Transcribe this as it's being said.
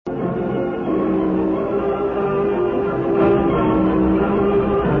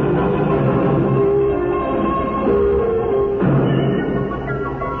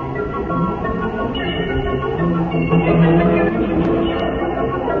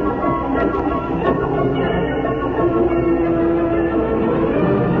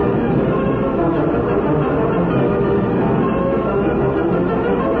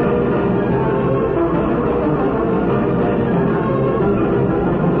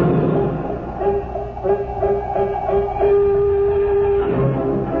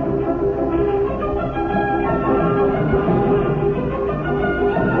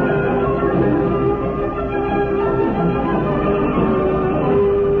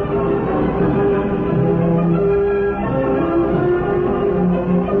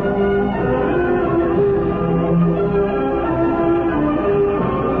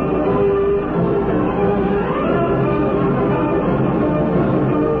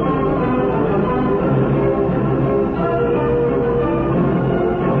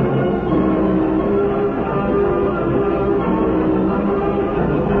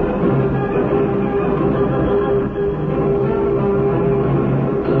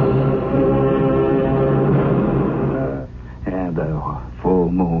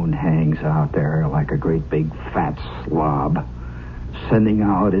out there like a great big fat slob, sending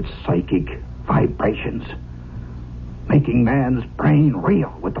out its psychic vibrations, making man's brain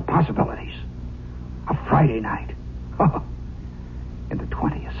reel with the possibilities. A Friday night in the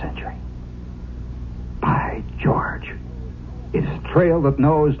 20th century. By George, it is a trail that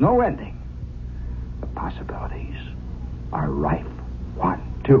knows no ending. The possibilities are rife. 1,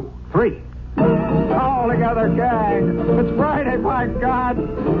 2, 3. All together, gang. It's Friday, by God.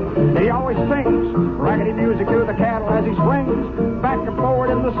 He always sings raggedy music to the cattle as he swings back and forward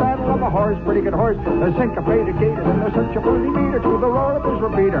in the saddle of a horse. Pretty good horse. They're syncopated gated and they're such a boozy meter to the roar of his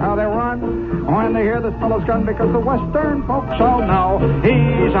repeater. How they run when they hear this fellow's gun, because the western folks all know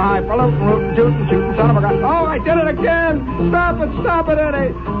he's a highfalutin, rootin', tootin', shootin' son of a gun. Oh, I did it again. Stop it,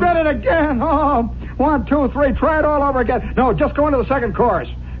 Eddie. Did it again. Oh, 1, 2, 3. Try it all over again. No, just go into the second chorus.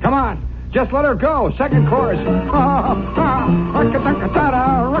 Come on. Just let her go. Second chorus. Oh,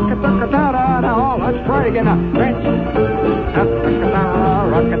 let's try it again now.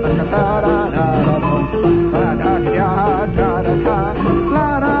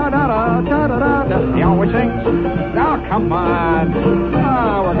 He always sings. Oh, come on.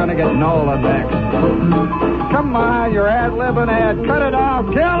 Oh, we're going to get Nola next. Come on, you're ad-libbing, Ed. Cut it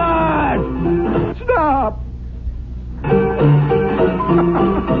out. Kill it. Stop.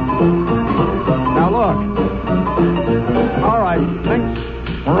 Now look. All right, sings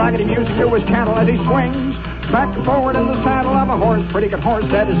raggedy music to his cattle as he swings back and forward in the saddle of a horse. Pretty good horse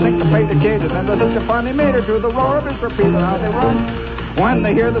that is syncopated, gated, and there's such a funny meter to the roar of his repeater. How they run when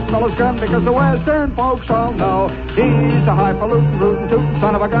they hear this fellow's gun, because the western folks all know he's a highfalutin, rootin', tootin'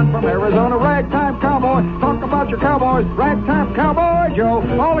 son of a gun from Arizona. Ragtime cowboy. Talk about your cowboys. Ragtime cowboy Joe.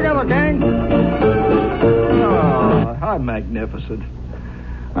 All together, gang. Oh, how magnificent.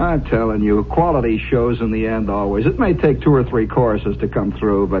 I'm telling you, quality shows in the end always. It may take 2 or 3 choruses to come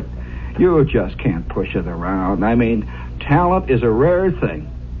through, but you just can't push it around. I mean, talent is a rare thing.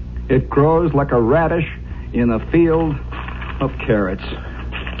 It grows like a radish in a field of carrots.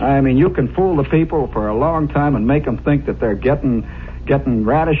 I mean, you can fool the people for a long time and make them think that they're getting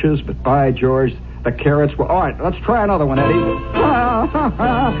radishes, but by George, the carrots will... All right, let's try another one, Eddie.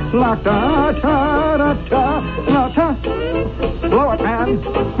 Blow it, man.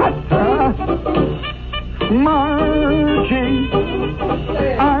 Margie,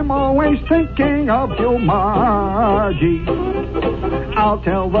 I'm always thinking of you, Margie. I'll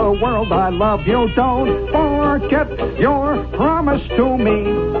tell the world I love you. Don't forget your promise to me.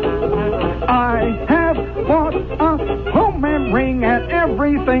 I have bought a homemade ring and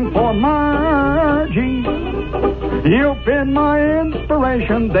everything for Margie. You've been my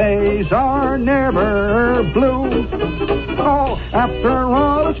inspiration. Days are never blue. Oh, after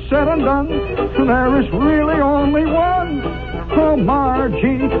all is said and done, there is really only one. Oh,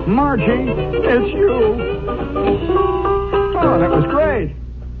 Margie, it's you. Oh, that was great.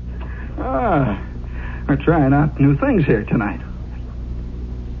 We're trying out new things here tonight.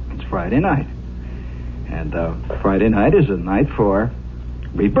 It's Friday night. And Friday night is a night for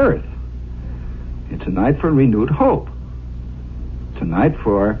rebirth. It's a night for renewed hope. It's a night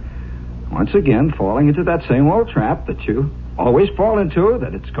for, once again, falling into that same old trap that you always fall into,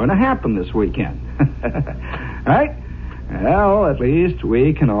 that it's going to happen this weekend. Right? Well, at least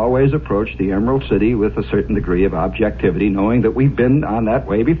we can always approach the Emerald City with a certain degree of objectivity, knowing that we've been on that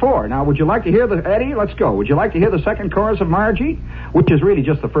way before. Now, would you like to hear Eddie, let's go. Would you like to hear the second chorus of Margie? Which is really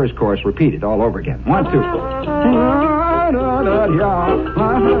just the first chorus repeated all over again. 1, 2.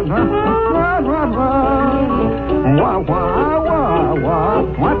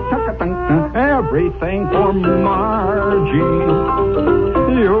 Everything for Margie.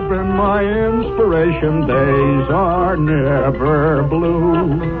 You've been my inspiration. Days are never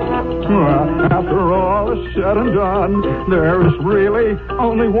blue. After all is said and done, there is really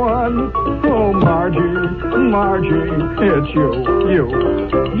only one. Oh, Margie, it's you.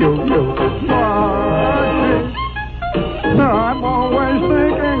 Margie, I'm always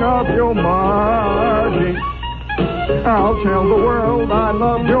thinking of you, Margie. I'll tell the world I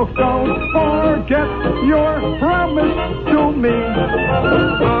love you. Don't forget your promise to me.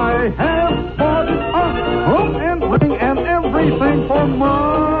 I have bought a home and ring and everything for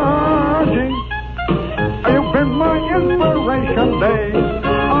Margie. You've been my inspiration. Days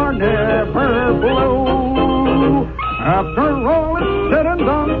are never blue. After all is said and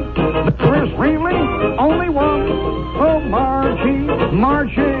done, there is really only one. Oh, Margie, oh,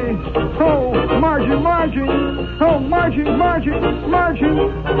 Margie, oh, Margie,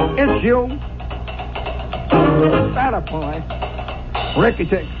 it's you. That boy. Ricky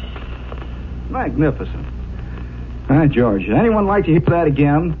Tick. Magnificent. All right, George, anyone like to hear that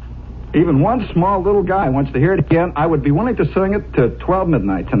again? even one small little guy wants to hear it again, I would be willing to sing it to 12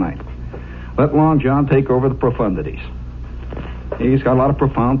 midnight tonight. Let Long John take over the profundities. He's got a lot of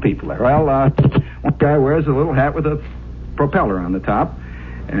profound people there. Well, one guy wears a little hat with a propeller on the top,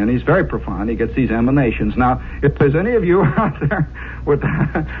 and he's very profound. He gets these emanations. Now, if there's any of you out there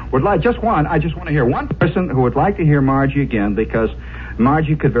would like just one, I just want to hear one person who would like to hear Margie again, because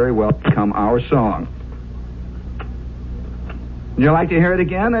Margie could very well become our song. You like to hear it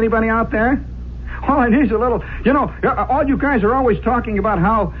again? Anybody out there? All it needs a little, all you guys are always talking about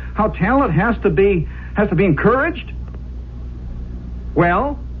how talent has to be encouraged.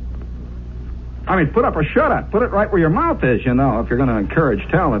 Well, I mean, put up or shut up. Put it right where your mouth is, if you're going to encourage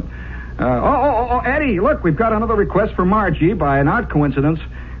talent. Eddie, look, we've got another request for Margie by an odd coincidence.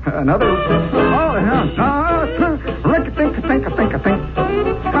 Another...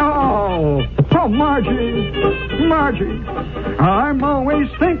 Oh, Margie, I'm always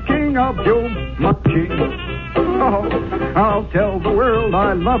thinking of you, Margie. Oh, I'll tell the world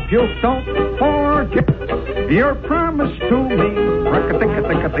I love you, don't forget your promise to me.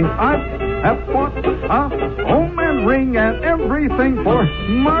 I have bought a home and ring and everything for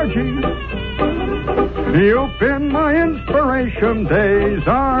Margie. You've been my inspiration, days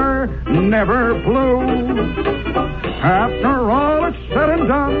are never blue. After all it's said and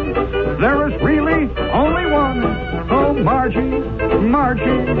done, there is really only one. Oh, Margie,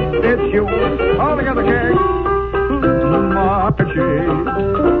 it's you. All together, gang. Margie,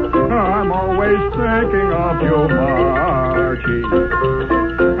 I'm always thinking of you, Margie.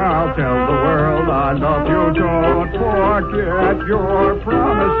 I'll tell the world I love you, don't forget your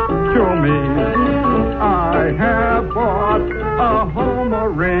promise to me. I have bought a home, a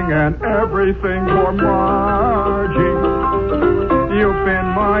ring, and everything for Margie. You've been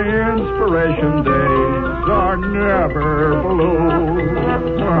my inspiration, days are never blue.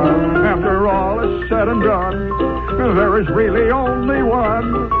 After all is said and done, there is really only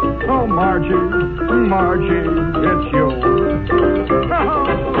one. Oh, Margie, it's you.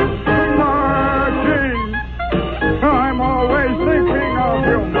 Margie, I'm always thinking of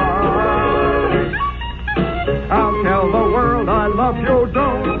you, Margie. I'll tell the world I love you,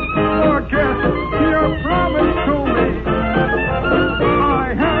 don't forget your promise to me.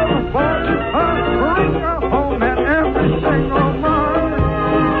 I have bought a ring, a home, and everything, oh,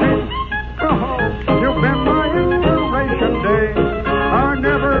 Margie. Oh, you've been my inspiration, days are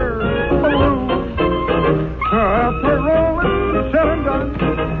never blue. After all is said and done,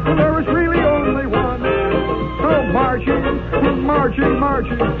 there is really only one. Oh, Margie, oh, Margie, oh,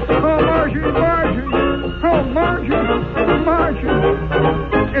 Margie,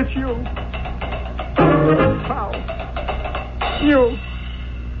 it's you. How? You.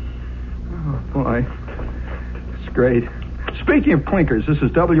 Oh, boy. It's great. Speaking of clinkers, this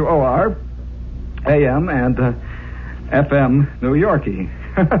is WOR, AM, and FM, New Yorkie.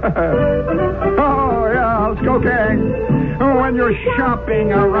 Oh, yeah, let's go, gang. When you're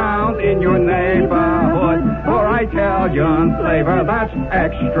shopping around in your neighborhood, for Italian flavor, that's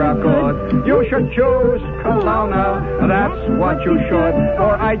extra good. You should choose Kelowna, that's what you should.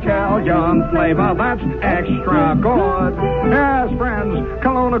 For Italian flavor, that's extra good. Yes, friends,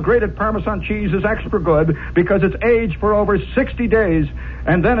 Kelowna grated Parmesan cheese is extra good because it's aged for over 60 days,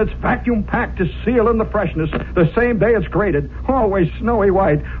 and then it's vacuum-packed to seal in the freshness the same day it's grated. Always snowy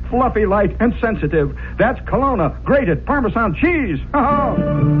white, fluffy light, and sensitive. That's Kelowna grated Parmesan cheese.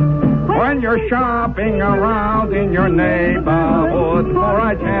 When you're shopping around in your neighborhood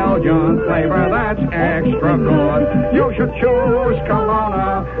for Italian flavor, that's extra good. You should choose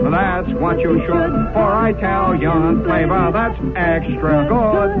Kelowna, that's what you should. For Italian flavor, that's extra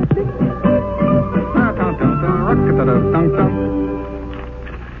good.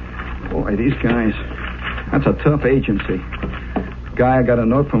 Boy, these guys, that's a tough agency. Guy I got a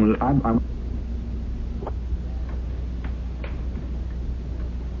note from, I'm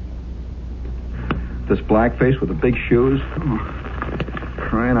this blackface with the big shoes. Oh,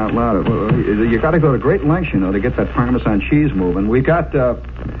 crying out loud. You got to go to great lengths, to get that Parmesan cheese moving. We got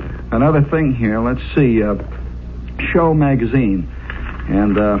another thing here. Let's see. Show magazine.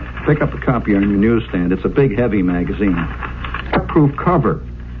 And pick up a copy on your newsstand. It's a big, heavy magazine. Proof cover.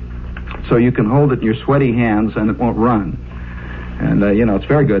 So you can hold it in your sweaty hands and it won't run. And, it's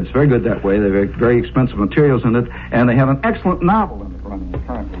very good. It's very good that way. They're very expensive materials in it. And they have an excellent novel in it running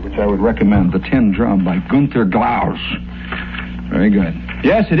currently, which I would recommend. The Tin Drum by Gunther Glaus. Very good.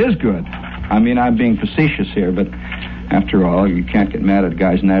 Yes, it is good. I mean, I'm being facetious here, but after all, you can't get mad at a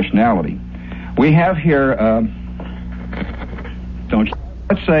guy's nationality. We have here,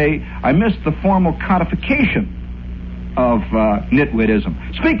 let's say, I missed the formal codification of nitwittism.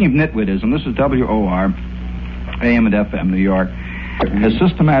 Speaking of nitwittism, this is WOR, AM and FM, New York, has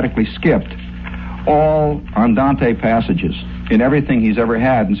systematically skipped all Andante passages in everything he's ever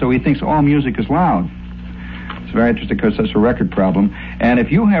had, and so he thinks all music is loud. It's very interesting because that's a record problem. And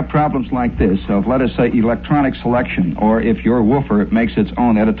if you have problems like this of, let us say, electronic selection, or if your woofer makes its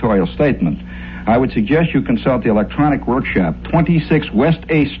own editorial statement, I would suggest you consult the Electronic Workshop, 26 West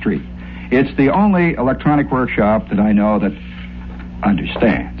A Street. It's the only electronic workshop that I know that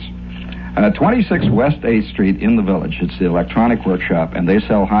understands. 26 West 8th Street in the Village. It's the Electronic Workshop, and they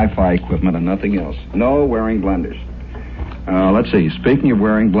sell hi-fi equipment and nothing else. No wearing blenders. Let's see. Speaking of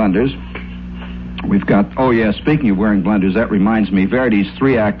wearing blenders, we've got... Oh, yeah, speaking of wearing blenders, that reminds me, Verdi's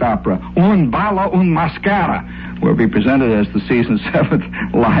three-act opera, Un Ballo, Un Mascara, will be presented as the season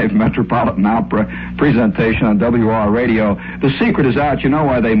 7th live Metropolitan Opera presentation on WR Radio. The secret is out. You know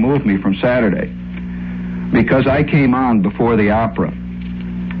why they moved me from Saturday? Because I came on before the opera.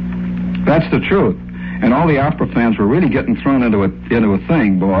 That's the truth. And all the opera fans were really getting thrown into a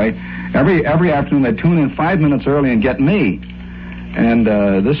thing, boy. Every afternoon they'd tune in 5 minutes early and get me. And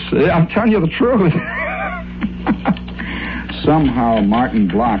I'm telling you the truth. Somehow Martin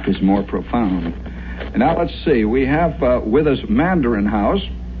Block is more profound. And now let's see. We have with us Mandarin House,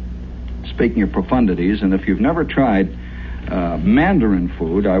 speaking of profundities, and if you've never tried Mandarin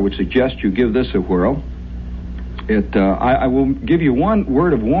food, I would suggest you give this a whirl. I will give you one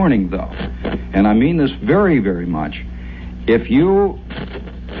word of warning, though, and I mean this very, very much. If you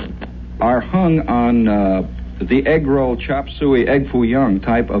are hung on the egg roll, chop suey, egg foo young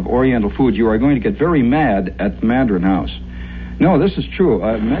type of Oriental food, you are going to get very mad at the Mandarin House. No, this is true.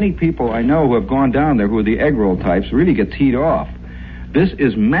 Many people I know who have gone down there who are the egg roll types really get teed off. This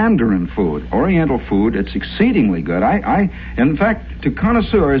is Mandarin food, Oriental food. It's exceedingly good. And in fact, to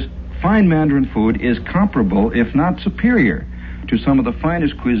connoisseurs, fine Mandarin food is comparable, if not superior, to some of the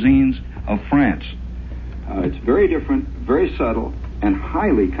finest cuisines of France. It's very different, very subtle, and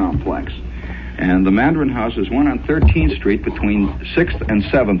highly complex. And the Mandarin House is one on 13th Street between 6th and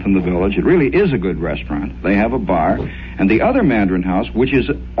 7th in the Village. It really is a good restaurant. They have a bar. And the other Mandarin House, which is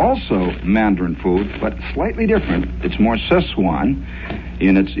also Mandarin food, but slightly different, it's more Szechuan.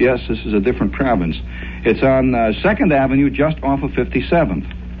 Yes, this is a different province. It's on 2nd Avenue, just off of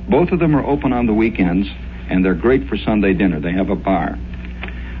 57th. Both of them are open on the weekends, and they're great for Sunday dinner. They have a bar.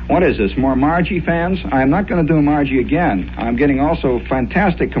 What is this, more Margie fans? I'm not going to do Margie again. I'm getting also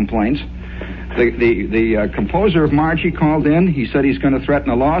fantastic complaints. The composer of Margie called in. He said he's going to threaten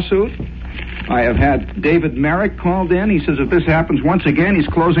a lawsuit. I have had David Merrick called in. He says if this happens once again, he's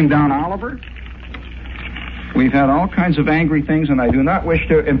closing down Oliver. We've had all kinds of angry things, and I do not wish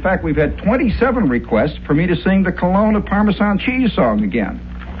to... In fact, we've had 27 requests for me to sing the Cologne of Parmesan cheese song again.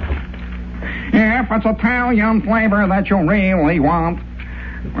 If it's Italian flavor that you really want.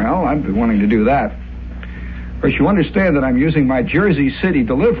 Well, I've been wanting to do that. Of course, you understand that I'm using my Jersey City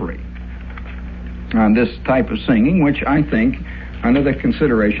delivery on this type of singing, which I think, under the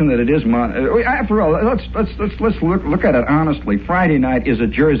consideration that it is... After all, let's look at it honestly. Friday night is a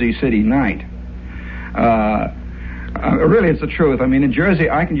Jersey City night. Really, it's the truth. I mean, in Jersey,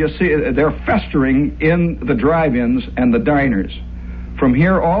 I can just see they're festering in the drive-ins and the diners. From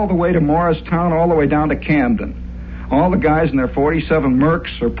here all the way to Morristown, all the way down to Camden. All the guys in their 47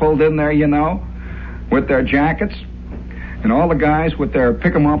 Mercs are pulled in there, you know, with their jackets. And all the guys with their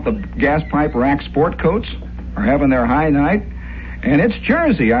pick-em-off-the-gas pipe rack sport coats are having their high night. And it's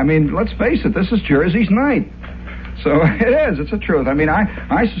Jersey. I mean, let's face it, this is Jersey's night. So it is. It's the truth. I mean,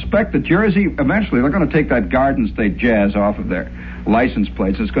 I suspect that Jersey, eventually, they're going to take that Garden State Jazz off of their license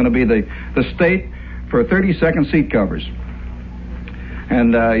plates. It's going to be the state for 30-second seat covers.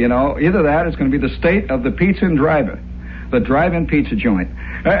 And, either that, it's going to be the state of the pizza and drive-in, the drive-in pizza joint.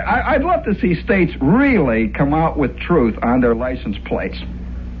 I'd love to see states really come out with truth on their license plates.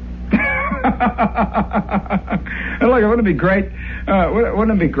 And look, wouldn't it be great?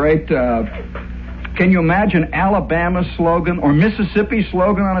 Wouldn't it be great? Can you imagine Alabama's slogan or Mississippi's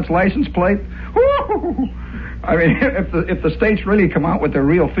slogan on its license plate? Woo! I mean, if the states really come out with their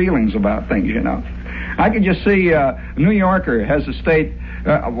real feelings about things, you know. I can just see New Yorker has a state.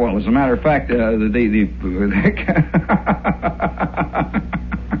 Well, as a matter of fact,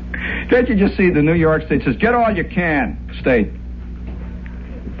 can't you just see the New York state says, "Get all you can, state."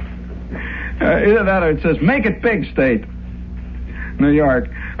 Either that or it says, "Make it big, state." New York.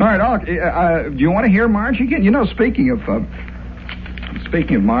 All right, do you want to hear Margie again? You know, speaking of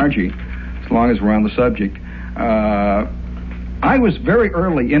Margie, as long as we're on the subject, I was very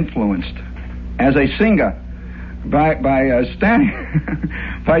early influenced as a singer by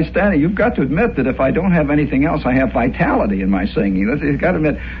standing. You've got to admit that if I don't have anything else, I have vitality in my singing. You've got to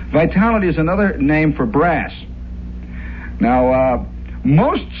admit, vitality is another name for brass. Now,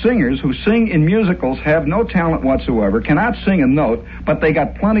 most singers who sing in musicals have no talent whatsoever, cannot sing a note, but they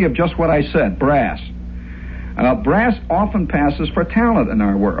got plenty of just what I said, brass. Brass often passes for talent in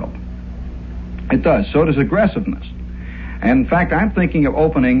our world. It does. So does aggressiveness. And in fact, I'm thinking of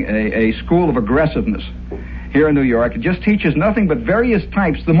opening a school of aggressiveness here in New York. It just teaches nothing but various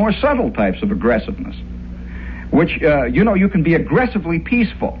types, the more subtle types of aggressiveness, which, you can be aggressively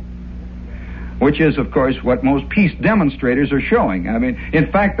peaceful, which is, of course, what most peace demonstrators are showing. I mean,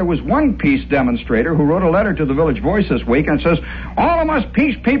 in fact, there was one peace demonstrator who wrote a letter to the Village Voice this week and says, all of us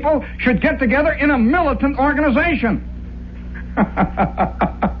peace people should get together in a militant organization.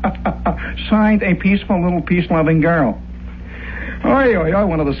 Signed, a peaceful little peace-loving girl.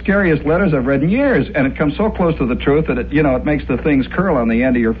 One of the scariest letters I've read in years, and it comes so close to the truth that it makes the things curl on the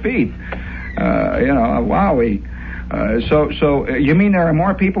end of your feet. Wowie. So you mean there are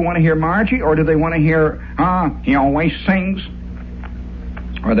more people want to hear Margie, or do they want to hear, he always sings?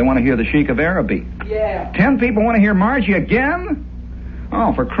 Or they want to hear the Sheik of Araby? Yeah. 10 people want to hear Margie again?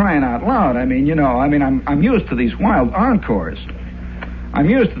 Oh, for crying out loud. I'm used to these wild encores. I'm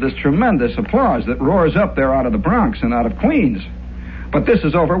used to this tremendous applause that roars up there out of the Bronx and out of Queens. But this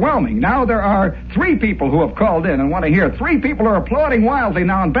is overwhelming. Now there are 3 people who have called in and want to hear. 3 people are applauding wildly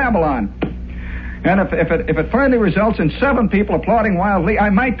now in Babylon. And if it finally results in 7 people applauding wildly, I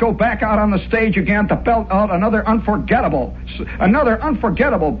might go back out on the stage again to belt out another unforgettable,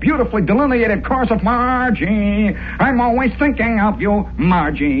 beautifully delineated chorus of Margie. I'm always thinking of you,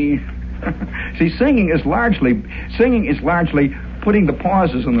 Margie. See, singing is largely putting the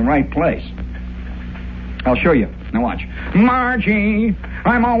pauses in the right place. I'll show you. Now watch. Margie,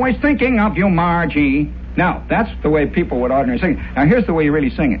 I'm always thinking of you, Margie. Now, that's the way people would ordinarily sing it. Now, here's the way you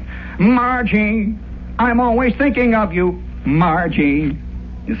really sing it. Margie, I'm always thinking of you, Margie.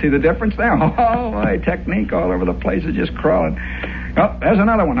 You see the difference there? Oh, my technique all over the place is just crawling. Oh, there's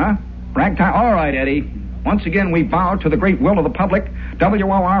another one, huh? Ragtime. All right, Eddie. Once again, we bow to the great will of the public.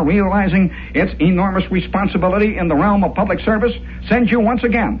 WOR, realizing its enormous responsibility in the realm of public service, sends you once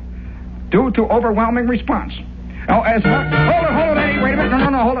again, due to overwhelming response. Hold it, Eddie. Wait a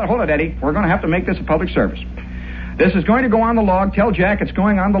minute. No, hold it, Eddie. We're going to have to make this a public service. This is going to go on the log. Tell Jack it's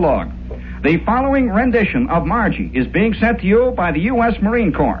going on the log. The following rendition of Margie is being sent to you by the U.S.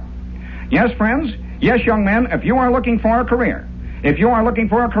 Marine Corps. Yes, friends. Yes, young men, if you are looking for a career,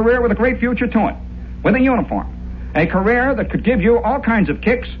 with a great future to it, with a uniform, a career that could give you all kinds of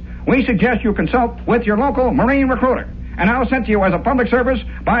kicks, we suggest you consult with your local Marine recruiter. And now sent to you as a public service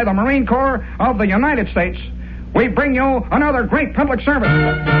by the Marine Corps of the United States, we bring you another great public service.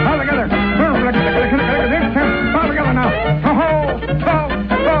 All together. All together now.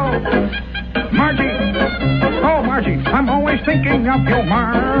 Margie. Oh, Margie, I'm always thinking of you,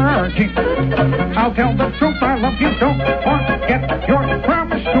 Margie. I'll tell the truth, I love you. Don't forget your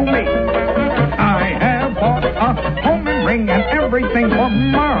promise to me. I have bought a home and ring and everything for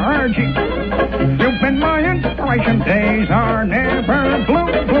Margie. You've been my inspiration. Days are never blue.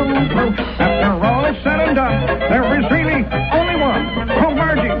 After all is said and done, there is really only one. Oh,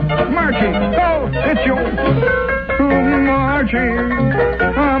 Margie. Oh, it's you. Oh, Margie.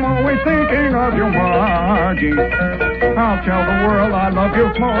 I'm always thinking of you, Margie. I'll tell the world I love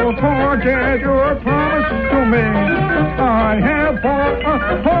you. Don't forget your promise to me. I have bought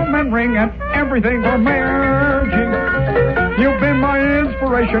a home and ring and everything for Margie. You've been my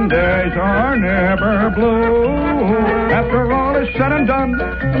inspiration. Days are never blue. After all is said and done,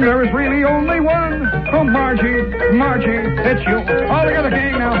 there is really only one. Oh, Margie, it's you. All together,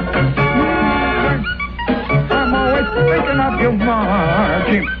 gang, now. I'm always thinking of you,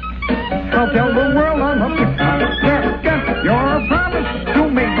 Margie. I'll tell the world I love you. Get your promise to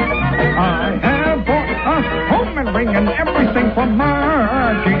me. I have bought a home and ring and everything for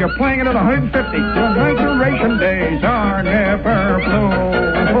Margie. You're playing it at 150. Your maturation days are never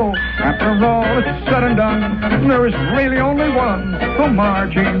blue. After all is said and done, there is really only one. Oh,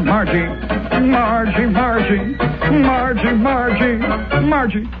 Margie.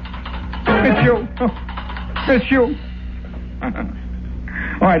 It's you. It's you.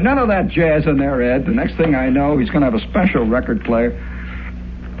 All right, none of that jazz in there, Ed. The next thing I know, he's going to have a special record player.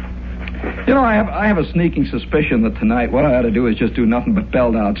 I have a sneaking suspicion that tonight what I ought to do is just do nothing but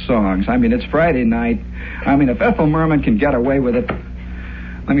belt out songs. I mean, it's Friday night. I mean, if Ethel Merman can get away with it,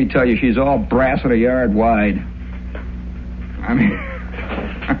 let me tell you, she's all brass at a yard wide. I mean...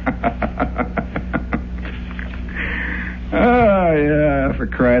 oh, yeah, for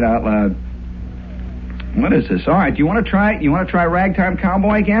crying out loud. What is this? All right, you want to try Ragtime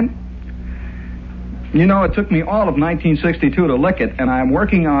Cowboy again? You know, it took me all of 1962 to lick it, and I'm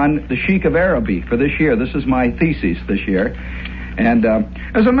working on The Sheik of Araby for this year. This is my thesis this year. And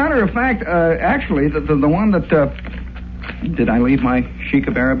as a matter of fact, actually, the one that... did I leave my Sheik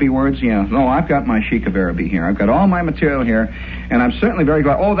of Araby words? Yeah. No, I've got my Sheik of Araby here. I've got all my material here, and I'm certainly very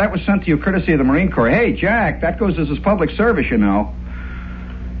glad. Oh, that was sent to you courtesy of the Marine Corps. Hey, Jack, that goes as his public service, you know.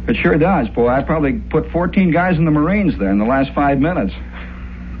 It sure does, boy. I probably put 14 guys in the Marines there in the last 5 minutes.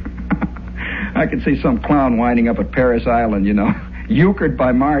 I could see some clown winding up at Paris Island, you know, euchred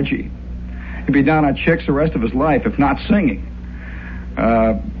by Margie. He'd be down on chicks the rest of his life, if not singing.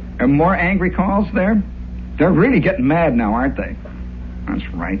 And more angry calls there? They're really getting mad now, aren't they? That's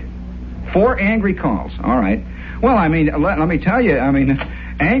right. 4 angry calls. All right. Well, I mean, let me tell you, I mean,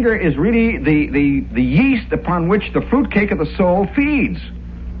 anger is really the yeast upon which the fruitcake of the soul feeds.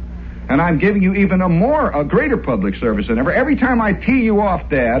 And I'm giving you even a greater public service than ever. Every time I tee you off,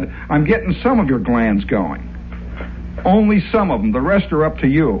 Dad, I'm getting some of your glands going. Only some of them. The rest are up to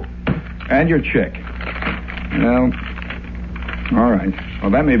you and your chick. Well, all right.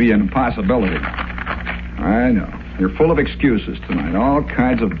 Well, that may be an impossibility. I know. You're full of excuses tonight. All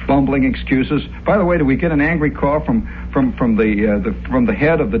kinds of bumbling excuses. By the way, did we get an angry call from the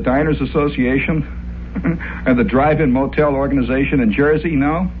head of the Diners Association and the Drive-In Motel Organization in Jersey?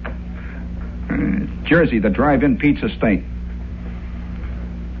 No. Jersey, the drive-in pizza state.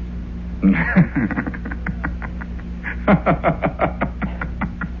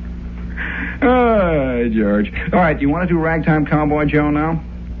 George. All right, you want to do Ragtime Cowboy Joe now?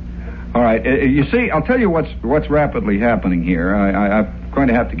 All right. You see, I'll tell you what's rapidly happening here. I'm going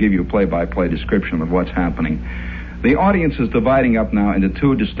to have to give you a play-by-play description of what's happening. The audience is dividing up now into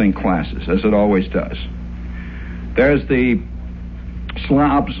 2 distinct classes, as it always does. There's the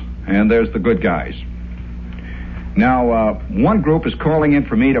slobs, and there's the good guys. Now, one group is calling in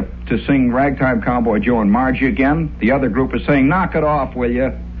for me to sing Ragtime Cowboy Joe and Margie again. The other group is saying, knock it off, will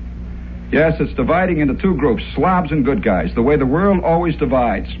you? Yes, it's dividing into 2 groups, slobs and good guys, the way the world always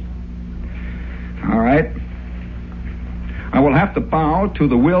divides. All right. I will have to bow to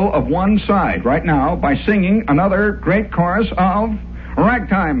the will of one side right now by singing another great chorus of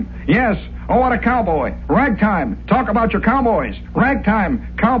Ragtime. Yes. Oh, what a cowboy. Ragtime. Talk about your cowboys.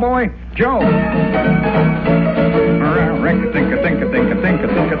 Ragtime. Cowboy Joe.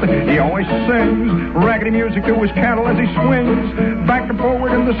 He always sings raggedy music to his cattle as he swings back and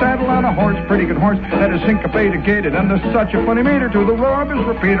forward in the saddle on a horse, pretty good horse that is syncopated, gated under such a funny meter to the roar of his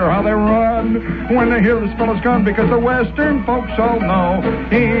repeater. How they run when they hear this fellow's gun, because the western folks all know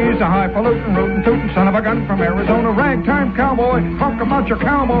he's a highfalutin, rootin' tootin' son of a gun from Arizona. Ragtime cowboy, talk about your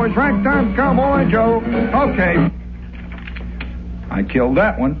cowboys. Ragtime Cowboy Joe. Okay. I killed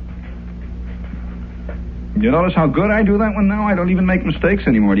that one. You notice how good I do that one now? I don't even make mistakes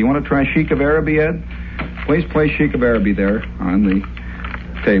anymore. Do you want to try Sheik of Araby, Ed? Please play Sheik of Araby there on the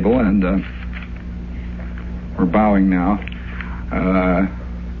table, and we're bowing now.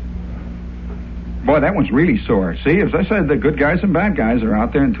 Boy, that one's really sore. See, as I said, the good guys and bad guys are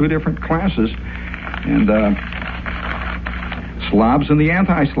out there in 2 different classes, and slobs and the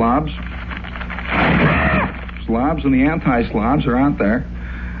anti-slobs. Slobs and the anti-slobs are out there.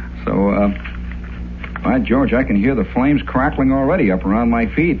 So, by George, I can hear the flames crackling already up around my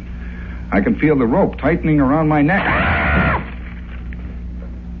feet. I can feel the rope tightening around my neck.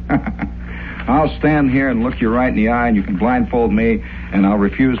 I'll stand here and look you right in the eye, and you can blindfold me, and I'll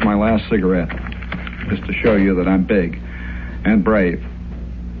refuse my last cigarette, just to show you that I'm big and brave.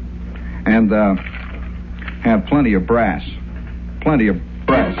 And have plenty of brass. Plenty of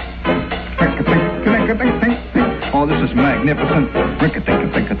brass. Oh, this is magnificent.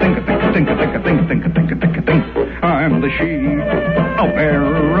 I'm the Sheik of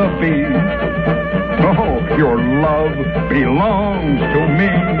Araby. Oh, your love belongs to me.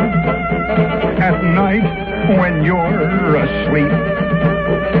 At night when you're asleep,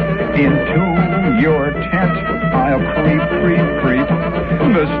 into your tent I'll creep, creep, creep.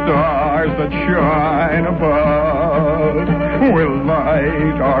 The stars that shine above will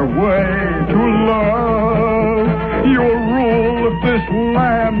light our way to love. You'll rule this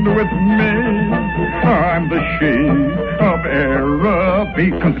land with me. I'm the Sheik of Araby.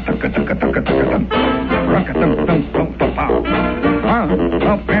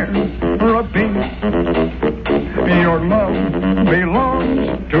 Of Araby. Your love belongs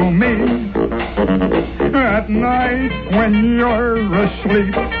to me. At night when you're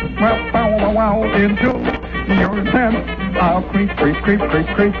asleep, well, bow, wow, wow, into your tent I'll creep, creep, creep, creep,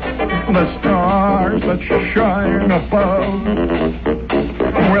 creep. The stars that shine above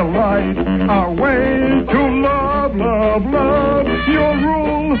We'll light our way to love, love, love. You'll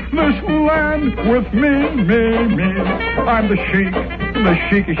rule this land with me, me, me. I'm the sheik, the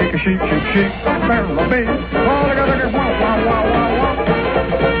sheiky, sheiky, sheik, sheik, sheik. Barrel of me. All together, wah, wah, wah, wah, wah.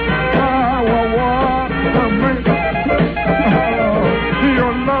 Wah, wah, wah, for me. Oh,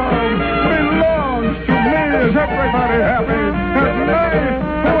 your love belongs to me. Is everybody happy at night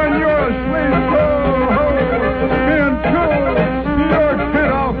when you're asleep? Oh, into your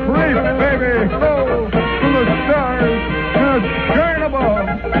tent all creep, baby. Oh, the stars that shine above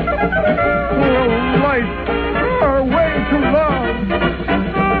will light our way to love.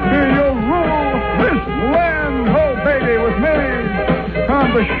 You'll rule this land, oh baby, with me. I'm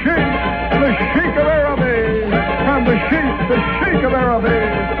the sheik of Araby. I'm the sheik of Araby.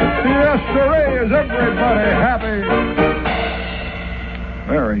 Yes, sir, is everybody happy?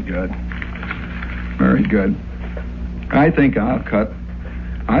 Very good. Very good. I think I'll cut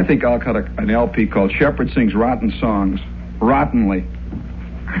an LP called Shepard Sings Rotten Songs, rottenly.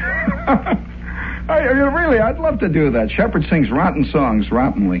 I'd love to do that. Shepard Sings Rotten Songs,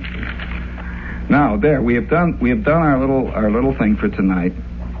 rottenly. Now, there, we have done our little thing for tonight,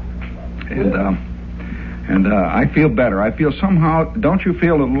 and I feel better. I feel somehow. Don't you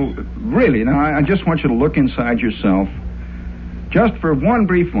feel a little? Really? Now, I just want you to look inside yourself, just for one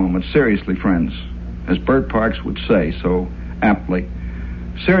brief moment. Seriously, friends, as Bert Parks would say so aptly.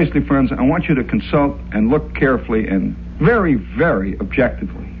 Seriously, friends, I want you to consult and look carefully and very, very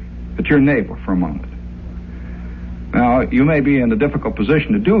objectively at your neighbor for a moment. Now, you may be in a difficult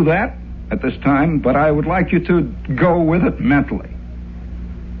position to do that at this time, but I would like you to go with it mentally.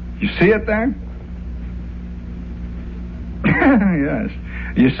 You see it there? Yes.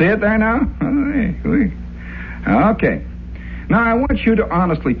 You see it there now? Okay. Now, I want you to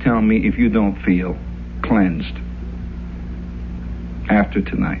honestly tell me if you don't feel cleansed after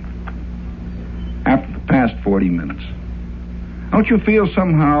tonight, after the past 40 minutes. Don't you feel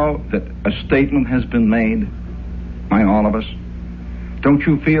somehow that a statement has been made by all of us? Don't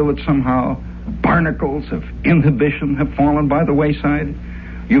you feel that somehow barnacles of inhibition have fallen by the wayside?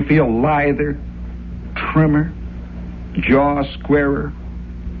 You feel lither, trimmer, jaw squarer,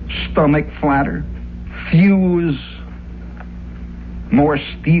 stomach flatter, thews more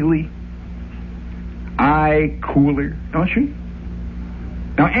steely, eye cooler, don't you?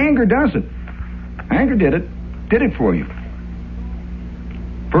 Now, anger does it. Anger did it for you.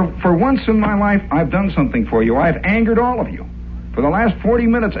 For once in my life, I've done something for you. I've angered all of you for the last 40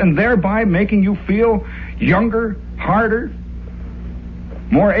 minutes, and thereby making you feel younger, harder,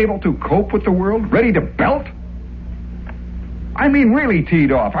 more able to cope with the world, ready to belt. I mean, really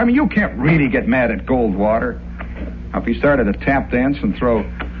teed off. I mean, you can't really get mad at Goldwater. Now, if he started a tap dance and throw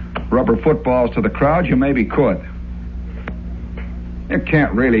rubber footballs to the crowd, you maybe could. You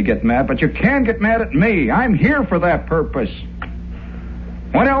can't really get mad, but you can get mad at me. I'm here for that purpose.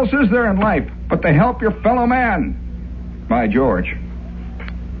 What else is there in life but to help your fellow man? By George.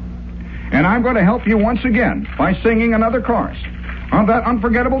 And I'm going to help you once again by singing another chorus on that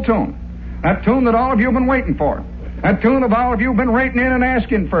unforgettable tune. That tune that all of you have been waiting for. That tune that all of you have been writing in and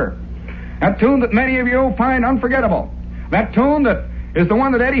asking for. That tune that many of you find unforgettable. That tune that is the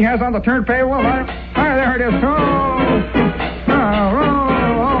one that Eddie has on the turntable. There it is.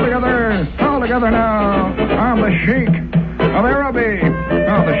 All together now. I'm the sheik of Araby.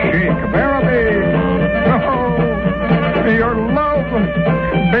 Oh, the sheik of Araby. Oh, your love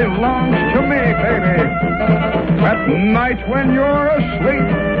belongs to me, baby. At night when you're asleep,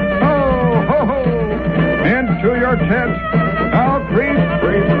 oh, ho, ho, into your tent, I'll creep,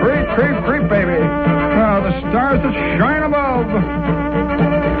 creep, creep, creep, creep, baby. The stars that shine above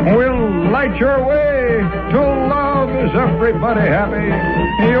will light your way to love. Is everybody happy?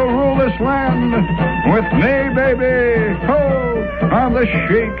 You'll rule this land with me, baby. Oh, I'm the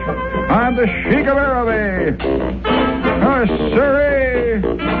sheik of Araby. Sirree,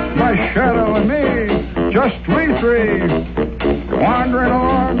 my shadow and me, just we three, wandering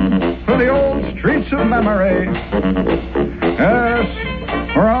along through the old streets of memory. Yes,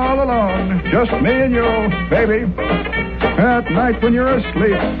 we're all alone, just me and you, baby. At night when you're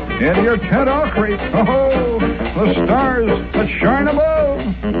asleep, in your tent I'll creep. Oh, the stars that shine above.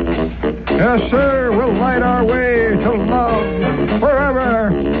 Yes, sir, we'll light our way to love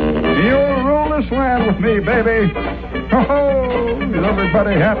forever. You'll rule this land with me, baby. Oh, is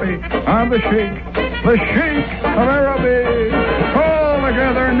everybody happy? I'm the sheik of Araby. All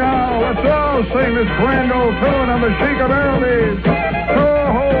together now, let's all sing this grand old tune. I'm the sheik of Araby. Oh,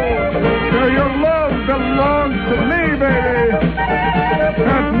 your love belongs to me, baby.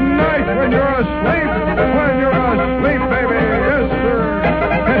 At night when you're asleep, baby. Yes, sir.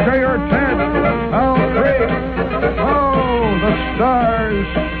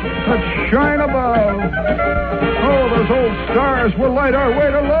 stars that shine above. Oh, those old stars will light our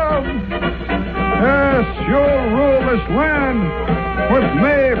way to love. Yes, you'll rule this land with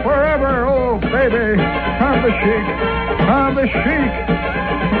me forever. Oh, baby, I'm the sheik. I'm the sheik.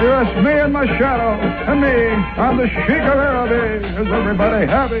 Yes, me and my shadow, and me, I'm the sheik of Araby. Is everybody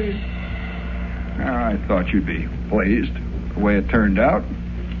happy? I thought you'd be pleased with the way it turned out.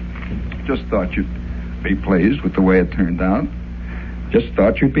 Just thought you'd be pleased with the way it turned out. Just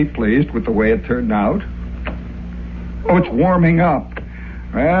thought you'd be pleased with the way it turned out. Oh, it's warming up.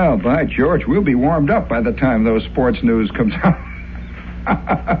 Well, by George, we'll be warmed up by the time those sports news comes out.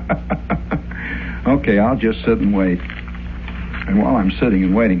 Okay, I'll just sit and wait. And while I'm sitting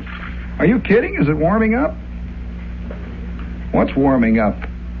and waiting, are you kidding? Is it warming up? What's warming up?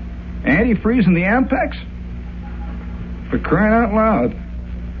 Antifreeze in the Ampex? For crying out loud.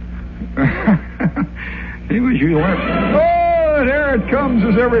 He was you. Oh, there it comes.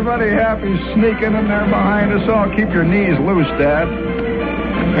 Is everybody happy sneaking in there behind us all? Keep your knees loose, Dad.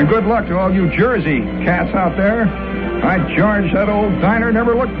 And good luck to all you Jersey cats out there. By George, that old diner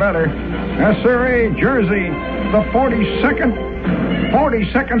never looked better. SRA, Jersey, the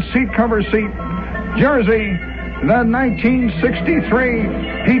 42nd seat cover seat. Jersey, the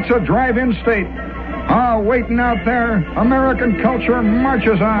 1963 Pizza Drive-In State. Waiting out there, American culture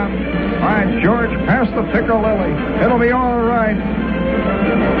marches on. By George, pass the piccalilli. It'll be all right.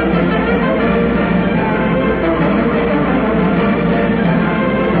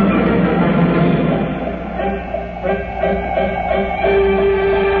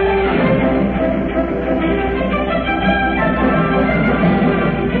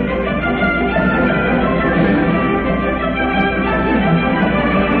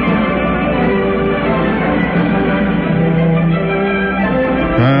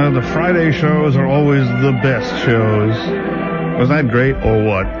 The Friday shows are always the best shows. Was that great or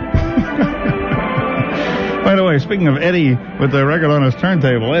what? By the way, speaking of Eddie with the record on his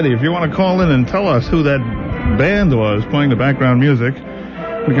turntable, Eddie, if you want to call in and tell us who that band was playing the background music,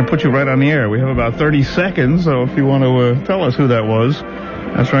 we can put you right on the air. We have about 30 seconds, so if you want to tell us who that was,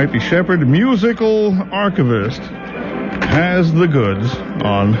 that's right, the Shepherd Musical Archivist has the goods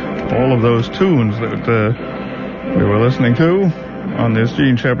on all of those tunes that we were listening to on this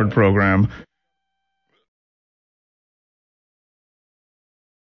Gene Shepherd program.